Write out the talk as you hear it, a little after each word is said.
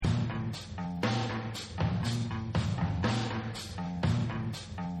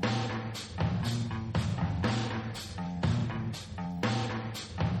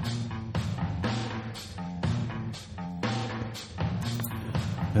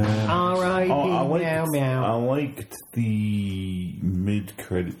R.I.P. Meow meow. I liked the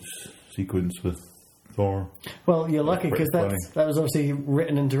mid-credits sequence with Thor. Well, you're lucky because Pretty that was obviously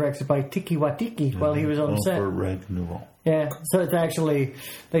written and directed by Tiki Watiki while he was on set. For Ragnarok. Yeah, so it's actually,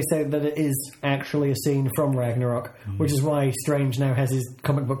 they say that it is actually a scene from Ragnarok, which is why Strange now has his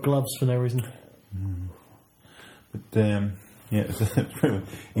comic book gloves for no reason. But, yeah,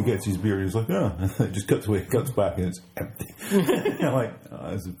 he gets his beer and he's like, oh, it just cuts away, cuts back and it's empty. I'm like,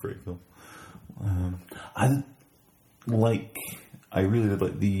 oh, this is pretty cool. I really did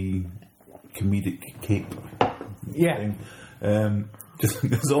like the comedic cape thing. Just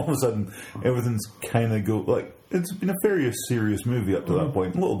because all of a sudden everything's kind of like, it's been a very serious movie up to that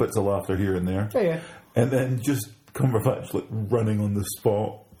point. Little bits of laughter here and there. Yeah. And then just Cumberbatch like running on the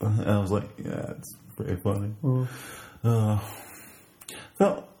spot. And I was like, yeah, it's pretty funny.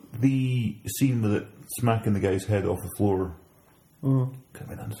 Felt the scene with it smacking the guy's head off the floor could have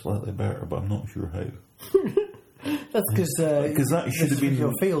been done slightly better, but I'm not sure how. That's because that should have been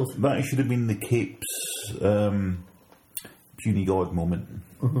your field. That should have been the Cape's puny god moment.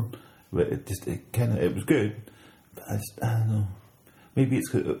 But it was good. But I don't know. Maybe it's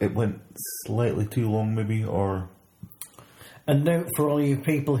 'cause it went slightly too long, maybe, or. A note for all you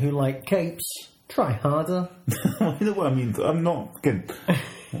people who like capes: try harder. You know what I mean? I'm not kidding.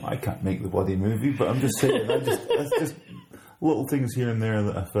 Well, I can't make the bloody movie, but I'm just saying. It's just little things here and there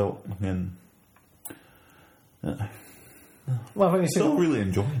that I felt again. Well, I've only seen Still really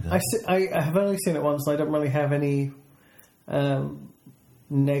enjoyed it. I have only seen it once, and I don't really have any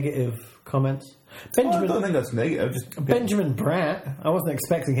negative comments. I don't think that's negative. Benjamin Bratt, I wasn't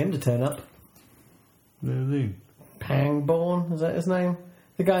expecting him to turn up. Really? Pangborn, is that his name?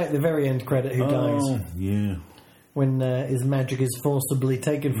 The guy at the very end credit who dies. Oh, yeah. When his magic is forcibly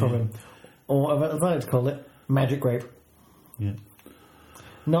taken from him. Or, as I like to call it, magic grape. Yeah.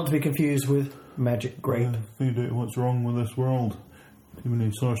 Not to be confused with magic grape. Find out what's wrong with this world. Too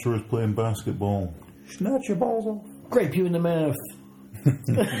many sorcerers playing basketball. Snatch your balls off. Grape you in the mouth.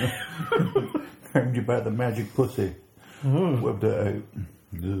 Grabbed you by the magic pussy. Whipped it out.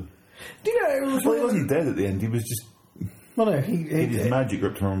 Ugh. Do you know... Well, he wasn't dead at the end. He was just... Well, no, he his magic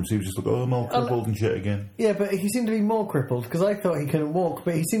ripped from him, so he was just like, oh, I'm all crippled and shit again. Yeah, but he seemed to be more crippled, because I thought he couldn't walk,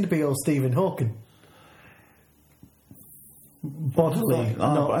 but he seemed to be all Stephen Hawking. Bodily.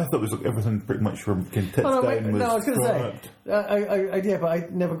 But I thought it was like everything pretty much from tits down was I was going to say... correct. Yeah, but I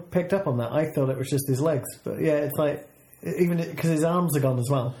never picked up on that. I thought it was just his legs. But yeah, it's like... Even because his arms are gone as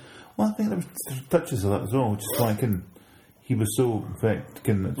well. Well, I think there was touches of that as well, just like he was so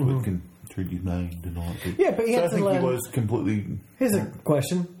infected, that's what can turn your mind and all that. Yeah, but he had to learn... I think he was completely... Here's a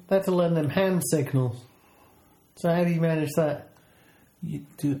question. They had to learn them hand signals. So how do you manage that? You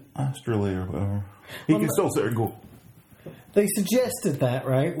do astrally or whatever. He can still sit there and go... They suggested that,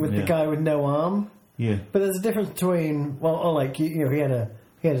 right, with the guy with no arm. Yeah. But there's a difference between... Well, like, he had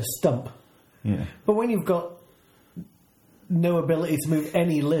a stump. Yeah. But when you've got no ability to move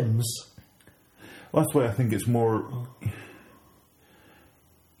any limbs... Well, that's why I think it's more...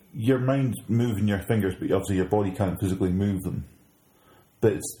 Your mind's moving your fingers, but obviously your body can't physically move them.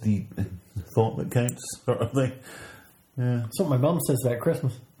 But it's the thought that counts, sort of thing. Yeah. That's what my mum says about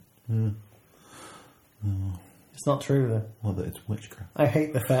Christmas. Yeah. No. It's not true, though. Well, that it's witchcraft. I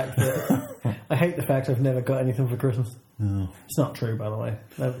hate the fact that... I hate the fact I've never got anything for Christmas. No. It's not true, by the way.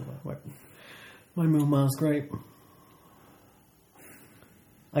 My mum-ma's great.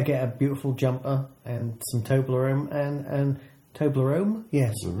 I get a beautiful jumper and some Toblerone and Toblerone?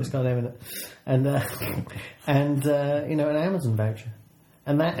 Yes, it's got a name in it. And an Amazon voucher.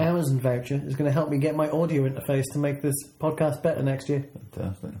 And that Amazon voucher is going to help me get my audio interface to make this podcast better next year.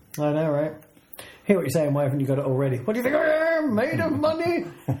 Fantastic. I know, right? Hear what you're saying, why haven't you got it already? What do you think I am? Made of money?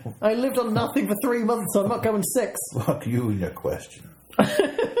 I lived on nothing for 3 months, so I'm not going 6. Fuck you and your question.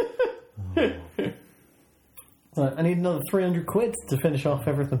 Right, I need another 300 quid to finish off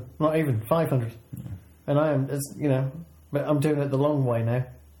everything. Not even 500. Yeah. And I am, but I'm doing it the long way now.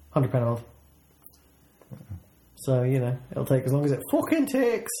 £100 a month. So, it'll take as long as it fucking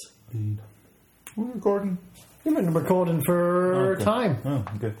takes. Indeed. We're recording. You've been recording for time. Oh,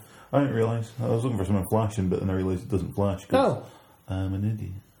 okay. I didn't realise. I was looking for something flashing, but then I realised it doesn't flash. Oh. I'm an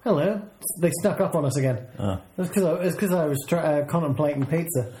idiot. Hello. They snuck up on us again. Oh. It's because I was contemplating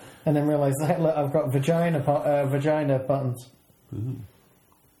pizza and then realised, look, I've got vagina buttons. Ooh.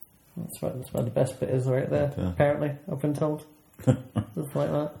 That's where the best bit is right there, apparently, I've been told. Just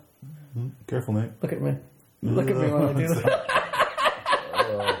like that. Careful, mate. Look at me. Look at me when I do that.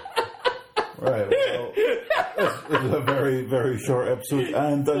 Right, well, this is a very, very short episode,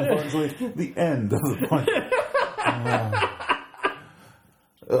 and unfortunately, the end of the point.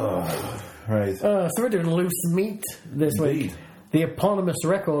 Right. So we're doing Loose Meat this Indeed. week. The eponymous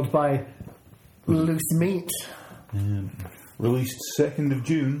record by Loose Meat. Released 2nd of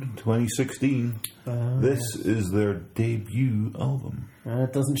June 2016. This is their debut album.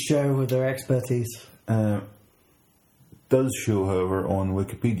 It doesn't show with their expertise. Does show, however, on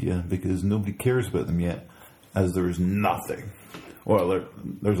Wikipedia because nobody cares about them yet, as there is nothing. Well,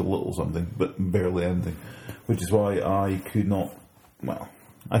 there's a little something, but barely anything. Which is why I could not. Well,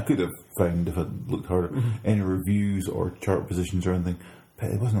 I could have found, if I'd looked harder, any reviews or chart positions or anything,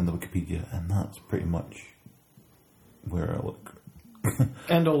 but it wasn't on the Wikipedia, and that's pretty much where I look.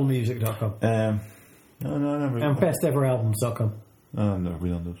 And allmusic.com. No, never. And besteveralbums.com. I've never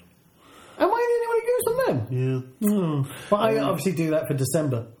been on those. Am I the only one who goes on them? Yeah. But I obviously do that for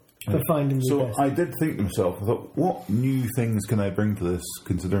December. For finding the So best. I did think to myself, I thought, what new things can I bring to this,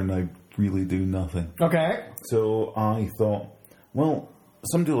 considering I really do nothing? Okay. So I thought, well,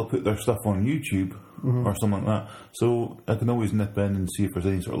 somebody will put their stuff on YouTube or something like that, so I can always nip in and see if there's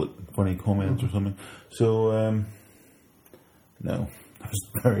any sort of like funny comments or something. So, no, that's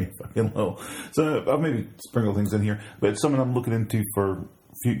very fucking low. So I've maybe sprinkled things in here, but it's something I'm looking into for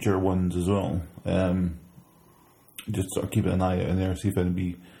future ones as well. Just sort of keeping an eye out in there, see if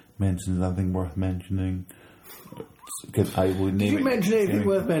anybody mentions anything worth mentioning. Because I will name Did you mention anything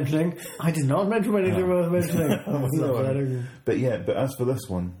worth mentioning? I did not mention anything worth mentioning. But as for this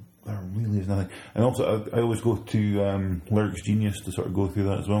one, there really is nothing. And also, I always go to Lyrics Genius to sort of go through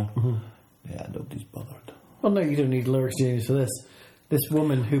that as well. Yeah, nobody's bothered. Well, no, you don't need Lyrics Genius for this. This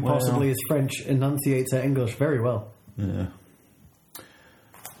woman, who possibly is French, enunciates her English very well. Yeah.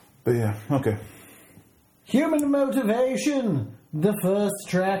 But yeah, okay. Human Motivation, the first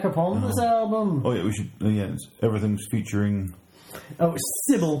track upon this album. Oh yeah, we should. Everything's featuring. Oh,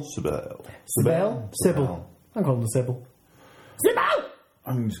 Sybil. Sybil. Sybil. I'm calling her Sybil. Sybil!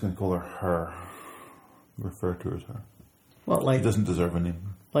 I'm just going to call her. Refer to her as her. What, like? She doesn't deserve a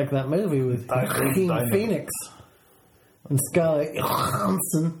name. Like that movie with Joaquin Phoenix and Scarlett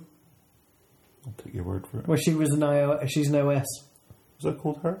Johansson. I'll take your word for it. Where she was she's an OS. Was that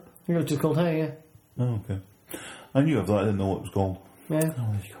called her? I think it was just called her, yeah. Oh, okay. I knew of that. I didn't know what it was called. Yeah.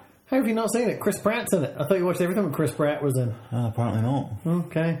 Oh, there you go. How have you not seen it? Chris Pratt's in it. I thought you watched everything when Chris Pratt was in. Apparently not.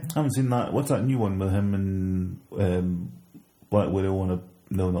 Okay. I haven't seen that. What's that new one with him and Black Widow on a...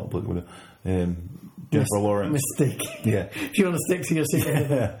 No, not Black Widow. Jennifer Lawrence. Mistake. Yeah. If you want to stick to your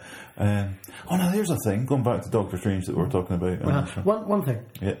secret. Oh, no, there's a thing. Going back to Doctor Strange that we were talking about. One thing.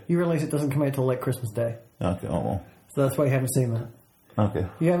 Yeah. You realise it doesn't come out till like Christmas Day. Okay, oh well. So that's why you haven't seen that. Okay.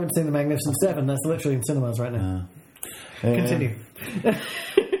 You haven't seen The Magnificent Seven. That's literally in cinemas right now. Continue.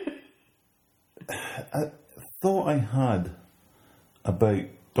 I thought I had about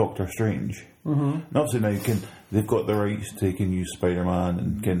Doctor Strange. And obviously now they've got the rights to use Spider-Man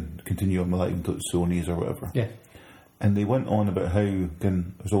and can continue on with that until it's Sony's or whatever. Yeah. And they went on about how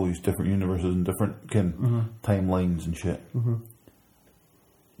there's all these different universes and different timelines and shit.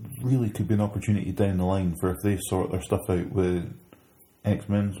 Really could be an opportunity down the line for if they sort their stuff out with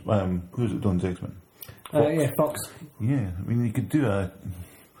X-Men. Who's it doing X-Men? Fox. Yeah, I mean, you could do a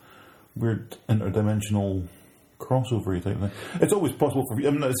weird interdimensional crossover type thing. It's always possible for...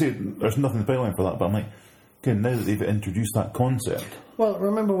 I'm not saying there's nothing in the pipeline for that, but I'm like, okay, now that they've introduced that concept... Well,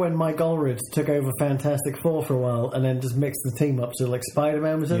 remember when Mike Allred took over Fantastic Four for a while and then just mixed the team up? So, like,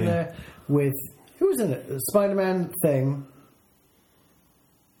 Spider-Man was in there with... Who was in it? Spider-Man Thing.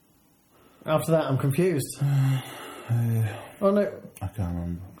 After that, I'm confused. Oh, no. I can't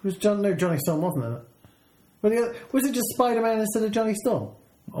remember. It was Johnny Storm wasn't in it. Was it just Spider-Man instead of Johnny Storm?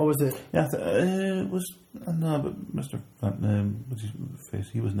 Or was it... Yeah, it was... No, but Mr... what's his face?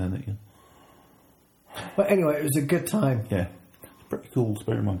 He wasn't in it yet. But anyway, it was a good time. Yeah. It's a pretty cool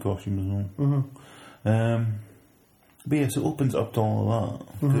Spider-Man costume as well. But yes, it opens up to all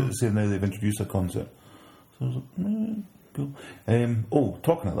of that. Say now they've introduced a concept. So I was like, cool.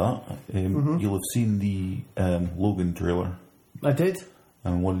 Talking of that, you'll have seen the Logan trailer. I did.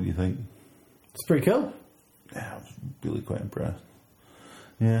 And what did you think? It's pretty cool. Yeah, I was really quite impressed.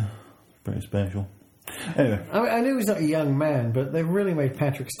 Yeah, pretty special. Anyway. I knew he's not a young man, but they really made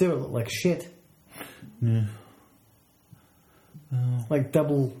Patrick Stewart look like shit. Yeah. Like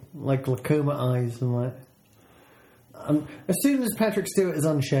double, like glaucoma eyes and like... as soon as Patrick Stewart is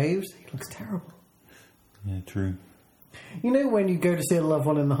unshaved, he looks terrible. Yeah, true. You know when you go to see a loved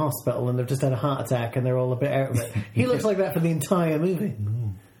one in the hospital and they've just had a heart attack and they're all a bit out of it? He looks like that for the entire movie.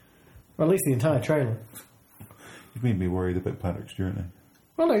 No. Or at least the entire trailer. You've made me worried about Patrick Stewart now.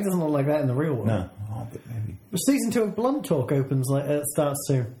 Well, no, he doesn't look like that in the real world. No. Oh, but maybe. Season 2 of Blunt Talk opens, starts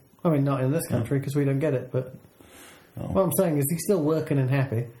soon. I mean, not in this country because we don't get it, but... Oh. What I'm saying is he's still working and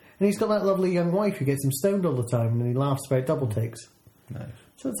happy. And he's got that lovely young wife who gets him stoned all the time and he laughs about double takes. Nice.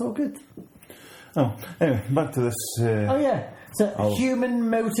 So it's all good. Oh, anyway, back to this. Oh, yeah. So, Human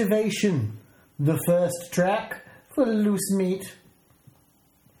Motivation. The first track for Loose Meat.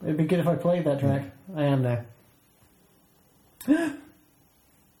 It'd be good if I played that track. I am now.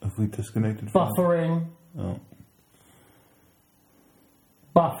 Have we disconnected? Buffering. Oh.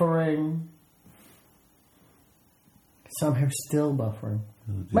 Buffering. Somehow still buffering.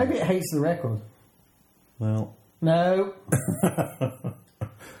 Oh, maybe it hates the record. Well. No.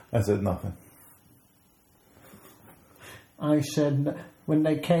 I said nothing. I said... When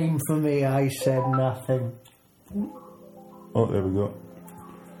they came for me, I said nothing. Oh, there we go.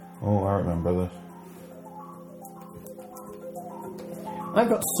 Oh, I remember this. I've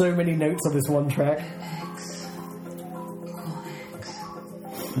got so many notes on this one track.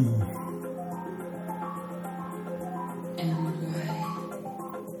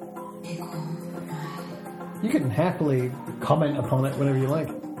 You can happily comment upon it whenever you like.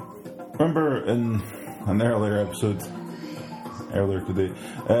 Remember in an earlier episode, earlier today,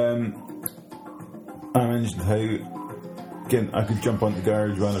 I mentioned how again I could jump onto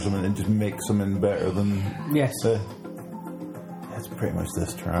GarageBand or something and just make something better than yes. That's pretty much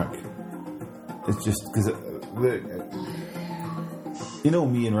this track. It's just because you know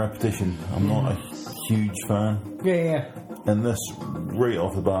me and repetition. I'm not a huge fan. Yeah. And this right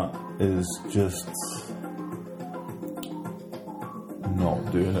off the bat is just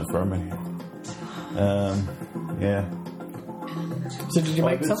not doing it for me. Yeah. So did you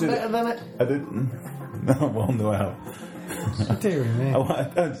make something better than it? I didn't. No, I have. Dear me.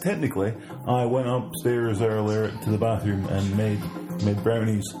 Technically, I went upstairs earlier to the bathroom and made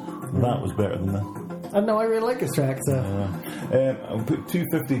brownies. That was better than that. No, I really like this track, so... I'll put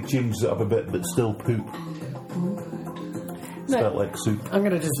 250 changes it up a bit, but still poop. Felt like soup. I'm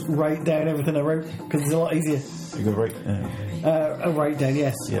going to just write down everything I wrote, because it's a lot easier. You go write... write down,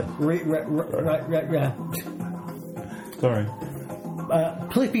 yes. Yeah. Right. Sorry.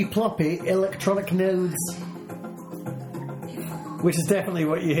 Plippy Ploppy, Electronic Nodes. Which is definitely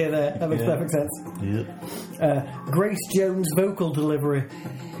what you hear there. That makes perfect sense. Yeah. Grace Jones vocal delivery.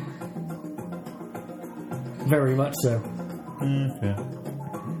 Very much so. Okay.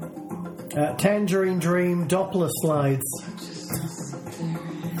 Tangerine Dream, Doppler slides.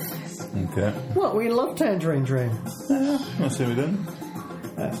 Okay. What? We love Tangerine Dream. I see we didn't.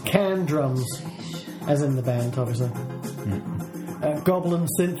 Can drums, as in the band, obviously. Goblin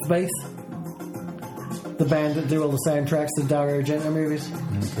synth bass. The band that do all the soundtracks to Dario Argento movies.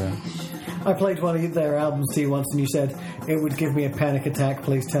 Okay. I played one of their albums to you once, and you said it would give me a panic attack.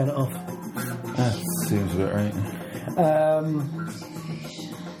 Please turn it off. That seems about right.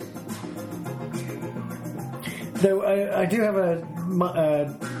 Though I do have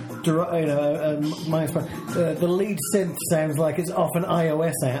minus point. The lead synth sounds like it's off an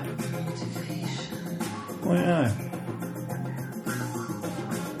iOS app. Oh, yeah.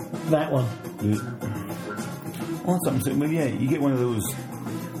 That one. Well, that's what I'm saying. Well, yeah, you get one of those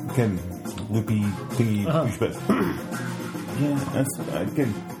kind of loopy thingy push bits. Yeah, that's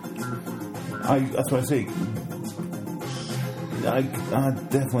again. That's what I say. I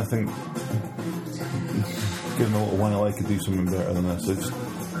definitely think, given a little while, I could do something better than this. I just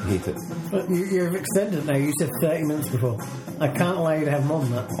hate it. But you've extended now. You said 30 minutes before. I can't allow you to have more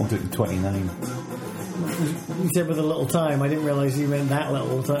than that. I'll do it to 29. You said with a little time. I didn't realise you meant that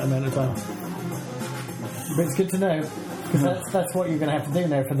little amount of time. But it's good to know, because that's what you're going to have to do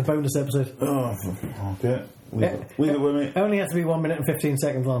now for the bonus episode. Oh, okay. Leave it with me. It only has to be 1 minute and 15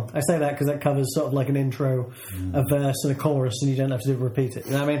 seconds long. I say that because that covers sort of like an intro, a verse and a chorus, and you don't have to repeat it.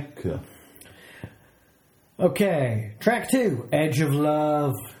 You know what I mean? Cool. Okay, track 2, Edge of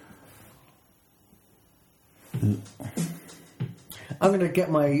Love. I'm going to get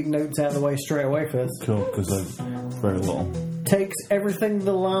my notes out of the way straight away first. Cool, because I've very little. Takes everything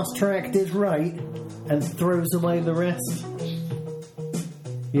the last track did right and throws away the rest.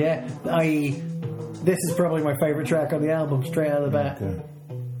 Yeah, i.e., this is probably my favourite track on the album, straight out of the bat. Okay.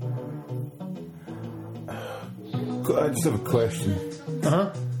 I just have a question.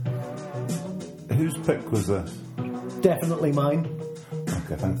 Whose pick was this? Definitely mine.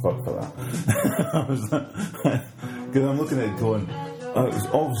 Okay, thank fuck for that. Because I'm looking at it going, it was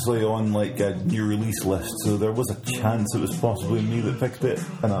obviously on like a new release list, so there was a chance it was possibly me that picked it,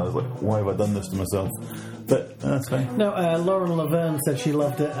 and I was like, why have I done this to myself? But that's fine. No, Lauren Laverne said she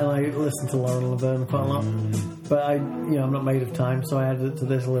loved it, and I listened to Lauren Laverne quite a lot. But I'm not made of time, so I added it to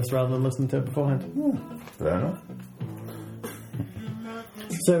this list rather than listening to it beforehand. Fair enough.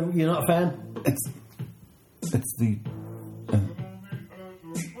 So you're not a fan? it's the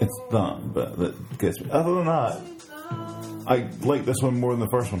it's that bit that gets me. Other than that, I like this one more than the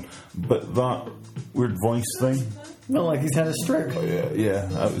first one, but that weird voice thing. Not like he's had a stroke. Oh, yeah.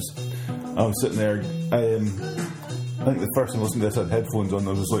 I was sitting there. I think the first time I listened to this, I had headphones on.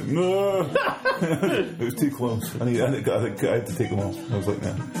 I was like, no, it was too close. I had to take them off. I was like,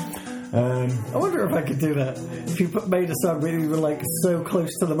 no. I wonder if I could do that. If you made a song where you were like so close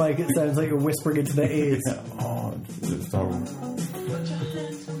to the mic, it sounds like you're whispering into their ears. Yeah. Oh, it's horrible.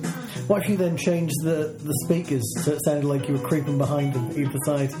 What if you then changed the speakers so it sounded like you were creeping behind them either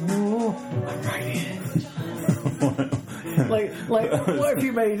side? Oh, I'm right here. like, what if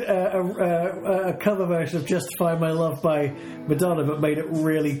you made a cover version of "Justify My Love" by Madonna, but made it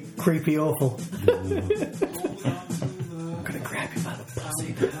really creepy, awful? I'm gonna grab you by the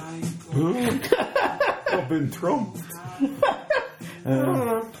pussy. I've been trumped.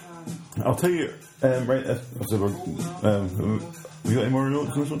 I'll tell you. Right, you got any more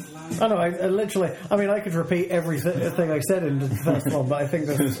notes on this one? I know. I could repeat everything I said in the first one, but I think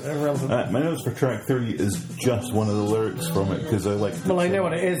that's irrelevant. My notes for track 3 is just one of the lyrics from it because I like. Well, I know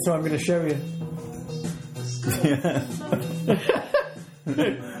what it is, so I'm going to show you.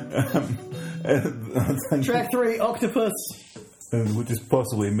 Track 3, Octopus. Which has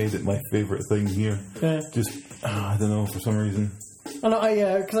possibly made it my favourite thing here. Yeah. Just, I don't know, for some reason. I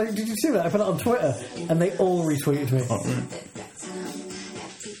know, did you see that? I put it on Twitter, and they all retweeted me. Oh, right.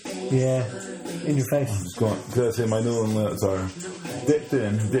 Yeah, in your face. Because I say my known lyrics are dipped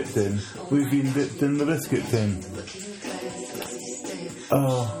in, we've been dipped in the biscuit tin.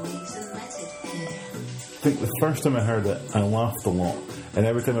 Oh. I think the first time I heard it, I laughed a lot. And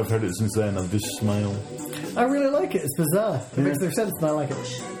every time I've heard it since then, I've just smiled. I really like it. It's bizarre. It makes no sense, and I like it.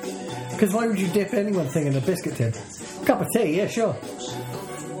 Because why would you dip anything in a biscuit tin? Cup of tea, yeah, sure.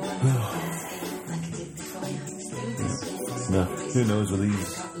 No, who knows with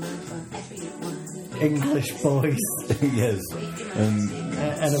these English boys. Yes, and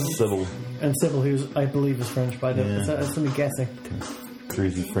Sybil. And Sybil, who I believe is French by the way. That's me guessing.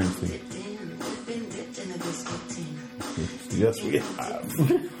 Crazy French thing. Yes, we have.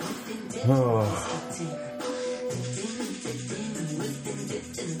 Oh.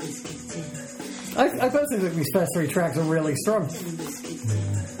 I personally think these first 3 tracks are really strong.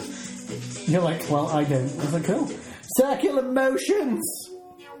 You're like, well, I don't. I was like, cool. Circular Motions!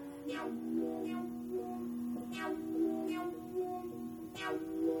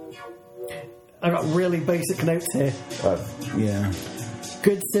 I got really basic notes here. Yeah.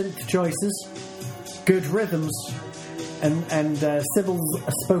 Good synth choices, good rhythms, and Sybil's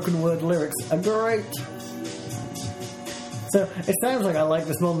spoken word lyrics are great. So it sounds like I like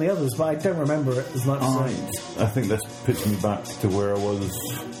this more than the others, but I don't remember it as much. I think this puts me back to where I was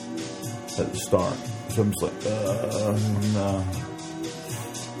at the start. So I'm just like, no.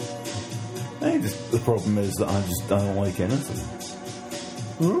 I think the problem is that I don't like anything.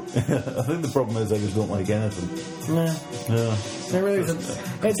 I think the problem is I just don't like anything. Yeah. It really is.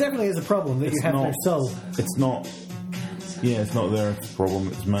 It definitely is a problem that you have no soul. It's not. Yeah, it's not their problem.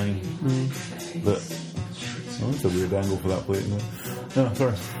 It's mine. But that's a weird angle for that plate. No,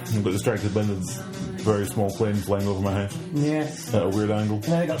 sorry, I got distracted by the very small plane flying over my house. Yeah. At a weird angle. And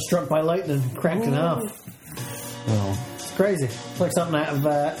then it got struck by lightning, cracked in half. Oh. It's crazy. It's like something out of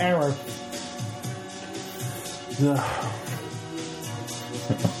Arrow.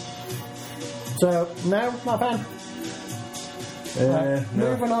 So, no, not bad. No.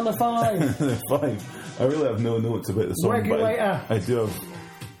 Moving on to 5. 5. I really have no notes about the song, Regulator. but I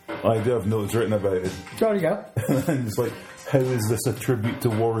do have notes written about it. There you go. And it's like, how is this a tribute to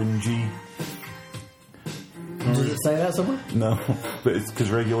Warren G? Did it say that somewhere? No, but it's because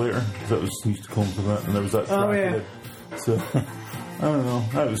Regulator. That was used to call him for that, and there was that track. Oh yeah. So I don't know.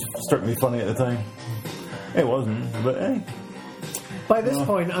 That was struck me funny at the time. It wasn't, but hey. By this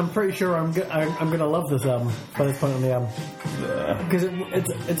point, I'm pretty sure I'm going to love this album. By this point on the album, because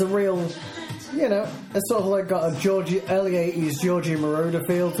it's a real, you know, it's sort of like got a early '80s Giorgio Moroder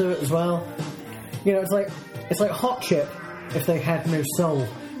feel to it as well. You know, it's like Hot Chip if they had no soul.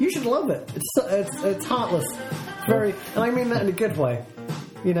 You should love it. It's heartless. It's very, and I mean that in a good way.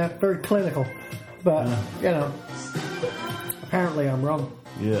 You know, very clinical. But you know, apparently I'm wrong.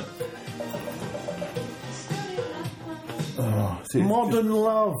 Yeah. Oh, see, Modern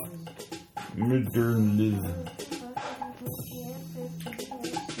Love. Modern Love.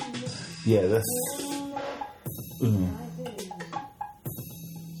 Yeah, that's.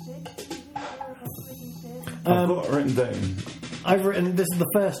 I've got it written down. I've written, this is the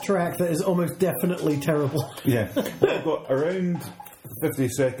first track that is almost definitely terrible. Yeah. I've got around 50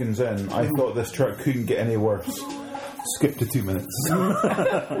 seconds in, I thought this track couldn't get any worse. Skip to 2 minutes.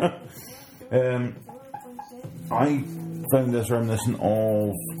 I found this reminiscent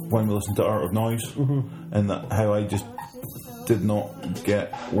of when we listened to Art of Noise, and that how I just did not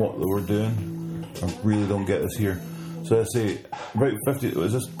get what they were doing. I really don't get this here. So I say about 50.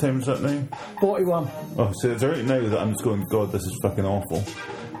 Is this time's up now? 41. Oh, so it's right now that I'm just going, God, this is fucking awful.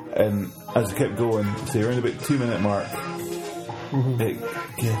 And as I kept going, say around about 2 minute mark, it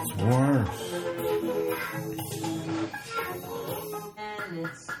gets worse.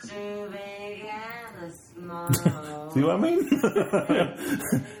 See what I mean?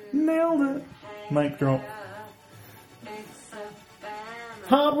 Nailed it. Mic drop.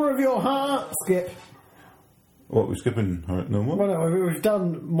 Harbour of Your Heart, Skip. What, we're skipping? No more? Well, no, we've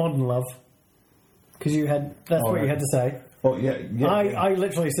done Modern Love. Because you had... That's what you had to say. Oh, yeah. I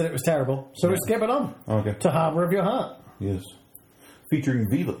literally said it was terrible. So we're skipping on. Okay. To Harbour of Your Heart. Yes. Featuring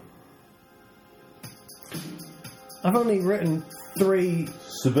Viva. I've only written 3...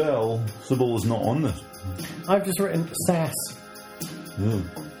 Sybil is not on this. I've just written Sass. Yeah.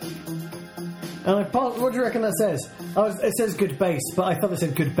 And what do you reckon that says? It says good bass, but I thought it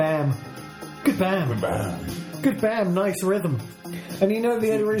said good bam. Good bam. Good bam. Good bam, nice rhythm. And you know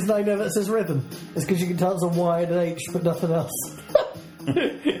the only reason I know that says rhythm is because you can tell it's a Y and an H, but nothing else.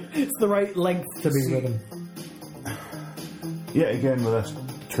 It's the right length to be rhythm. Yeah, again with this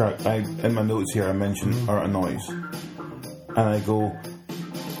track, in my notes here I mentioned Art of Noise. And I go,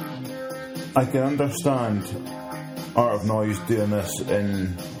 I can understand Art of Noise doing this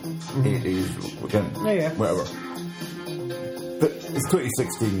in 80s, again, whatever. But it's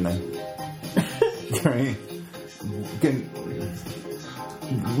 2016 now. Right? Again,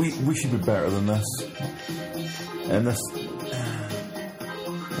 we should be better than this. And this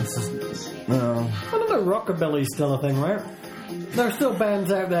is no. I don't know, rockabilly's still a thing, right? There are still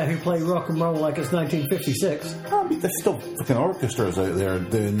bands out there who play rock and roll like it's 1956. Oh, but there's still fucking orchestras out there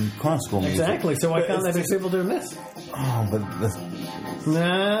doing classical music. Exactly, so why can't there be people doing this? Oh, but this...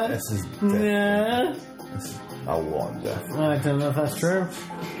 Nah. This is... Nah. This is a lot different. I don't know if that's true.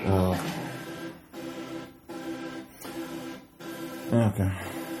 Oh. Okay.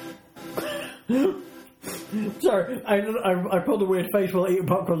 Sorry, I pulled a weird face while eating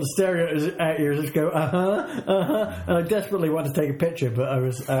popcorn to stare at you and just go, and I desperately wanted to take a picture, but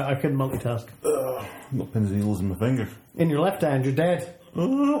I couldn't multitask. I've got pins and needles in my fingers. In your left hand, you're dead.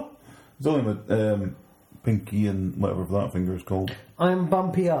 It's only my pinky and whatever that finger is called. I'm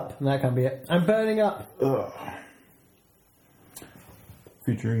bumpy up, and that can be it. I'm burning up.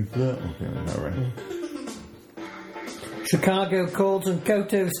 Featuring that? Okay, not right. Chicago chords and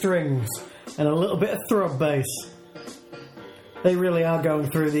koto strings, and a little bit of throb bass. They really are going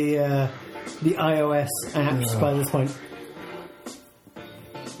through the iOS apps by this point.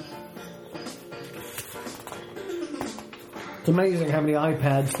 It's amazing how many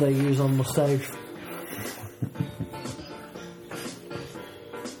iPads they use on the stage.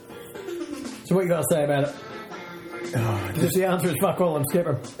 So what you got to say about it? Because the answer is fuck all, I'm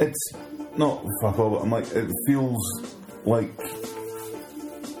skipping. It's not fuck all, but I'm like, it feels like...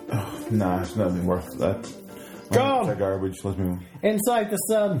 nah, it's not even worth that. Gone! It's garbage, let's move on. Inside the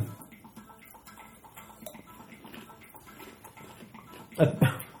Sun.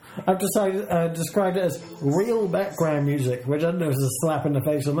 I've described it as real background music, which I don't know if it's a slap in the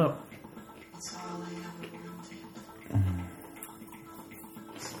face or not.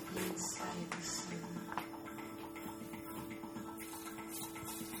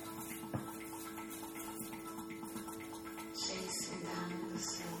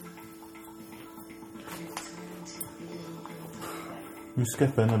 We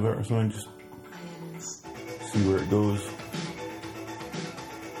skip in a bit or something, just see where it goes.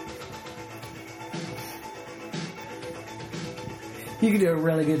 You could do a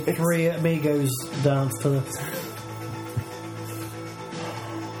really good Three Amigos dance to this.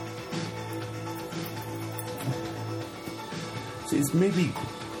 See, it's maybe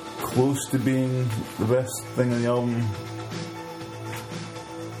close to being the best thing on the album,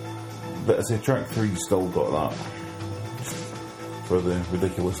 but I say track 3 still got that for the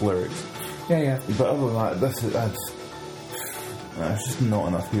ridiculous lyrics. Yeah. But other than that, this is it's just not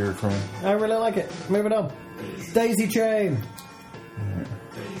enough here for me. I really like it. Moving on. Daisy Chain.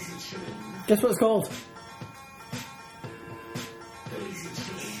 Guess what it's called?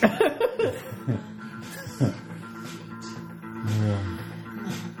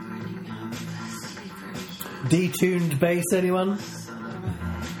 Detuned bass, anyone?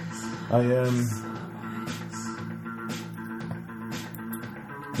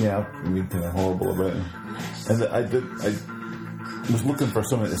 Yeah, I've been kind of horrible about it. And was looking for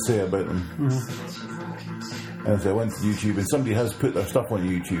something to say about them. And so I went to YouTube, and somebody has put their stuff on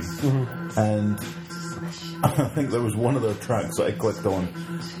YouTube. And I think there was one of their tracks that I clicked on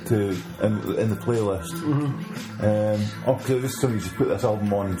in the playlist. Somebody just put this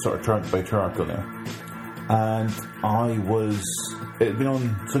album on sort of track by track on there. And it had been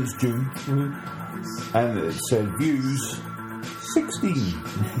on since June. And it said views 16.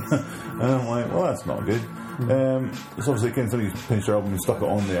 And I'm like, well, that's not good. It's obviously kind of somebody's finished their album and stuck it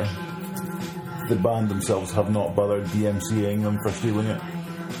on there. The band themselves have not bothered DMCAing them for stealing it.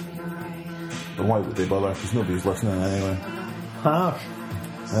 But why would they bother? Because nobody's listening anyway. Harsh.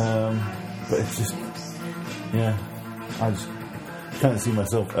 But it's just, yeah, I just can't see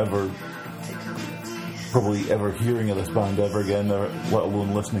myself probably ever hearing of this band ever again, or let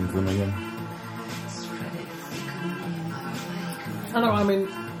alone listening to them again. I know, I mean,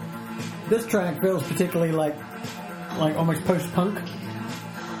 this track feels particularly like almost post-punk.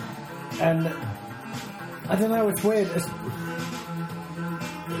 And I don't know, it's weird.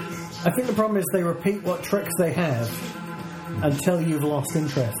 I think the problem is they repeat what tricks they have until you've lost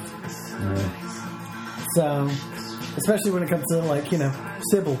interest. So, especially when it comes to,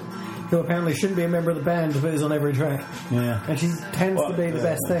 Sybil, who apparently shouldn't be a member of the band but is on every track. Yeah. And she tends to be the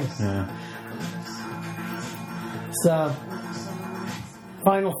best thing. Yeah. So,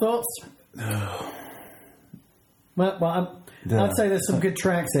 final thoughts? I'd say there's some good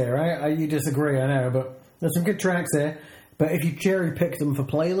tracks here, right? You disagree, I know, but there's some good tracks here. But if you cherry pick them for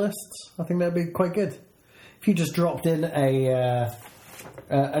playlists, I think that'd be quite good. If you just dropped in an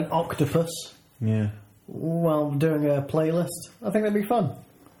octopus, while doing a playlist, I think that'd be fun.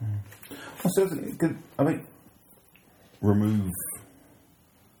 So I might remove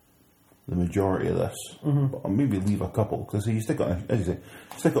the majority of this, but I'll maybe leave a couple, because you stick it on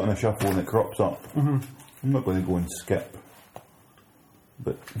a shuffle and it crops up. I'm not going to go and skip.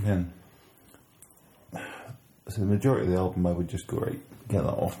 But again, so the majority of the album, I would just go, right, get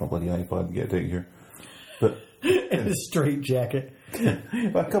that off my bloody iPod and get it out of here. But in a straight jacket.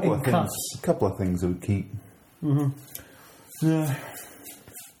 But a couple of things I would keep. Yeah.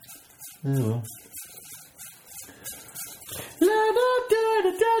 Well.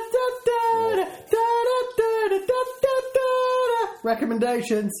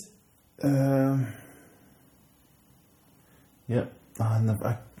 Recommendations. Yep. I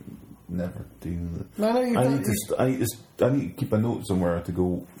never do that. No, I need to keep a note somewhere to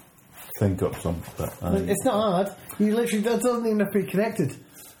go think up some. It's not hard. You literally, that doesn't even have to be connected.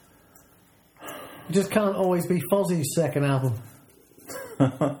 You just can't always be Fozzie's second album.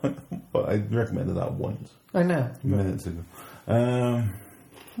 But I recommended that once. I know. Minutes ago. I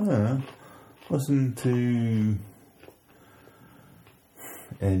don't know. Listen to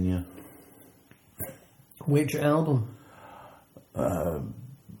Enya. Which album? The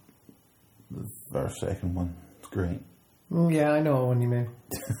very second one. It's great. Yeah, I know what one you mean.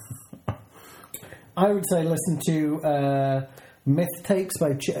 I would say listen to Myth Takes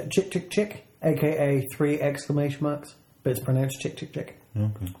by Chick Chick Chick, aka 3 exclamation marks, but it's pronounced Chick Chick Chick.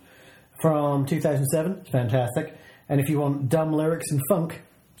 Okay. From 2007, it's fantastic. And if you want dumb lyrics and funk,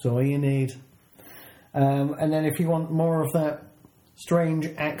 that's all you need. And then if you want more of that strange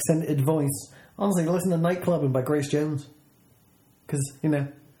accented voice, honestly, listen to Nightclubbing by Grace Jones. Because,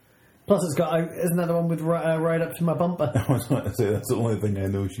 plus it's got, isn't that the one with Right Up to My Bumper? I was about to say, that's the only thing I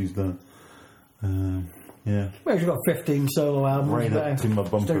know she's done. Yeah. Well, she's got 15 solo albums. Right Up to My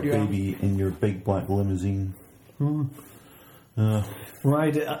Bumper, baby, in your big black limousine.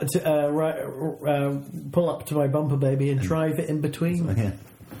 Ride it, pull up to my bumper, baby, and drive it in between.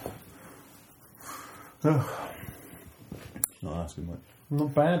 Yeah. Not asking much.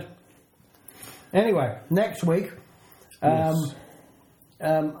 Not bad. Anyway, next week, I've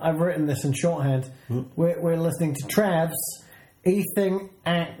written this in shorthand. We're listening to Trav's Ething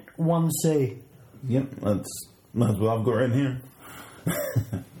Act 1C. Yep, that's what I've got right here.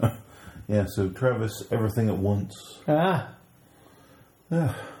 Yeah, so Travis, Everything at Once.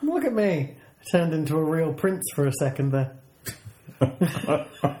 Look at me. I turned into a real prince for a second there.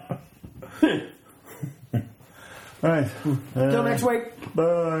 Alright. Till next week.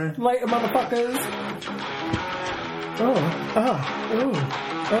 Bye. Later, motherfuckers.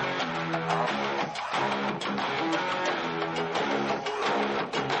 Oh.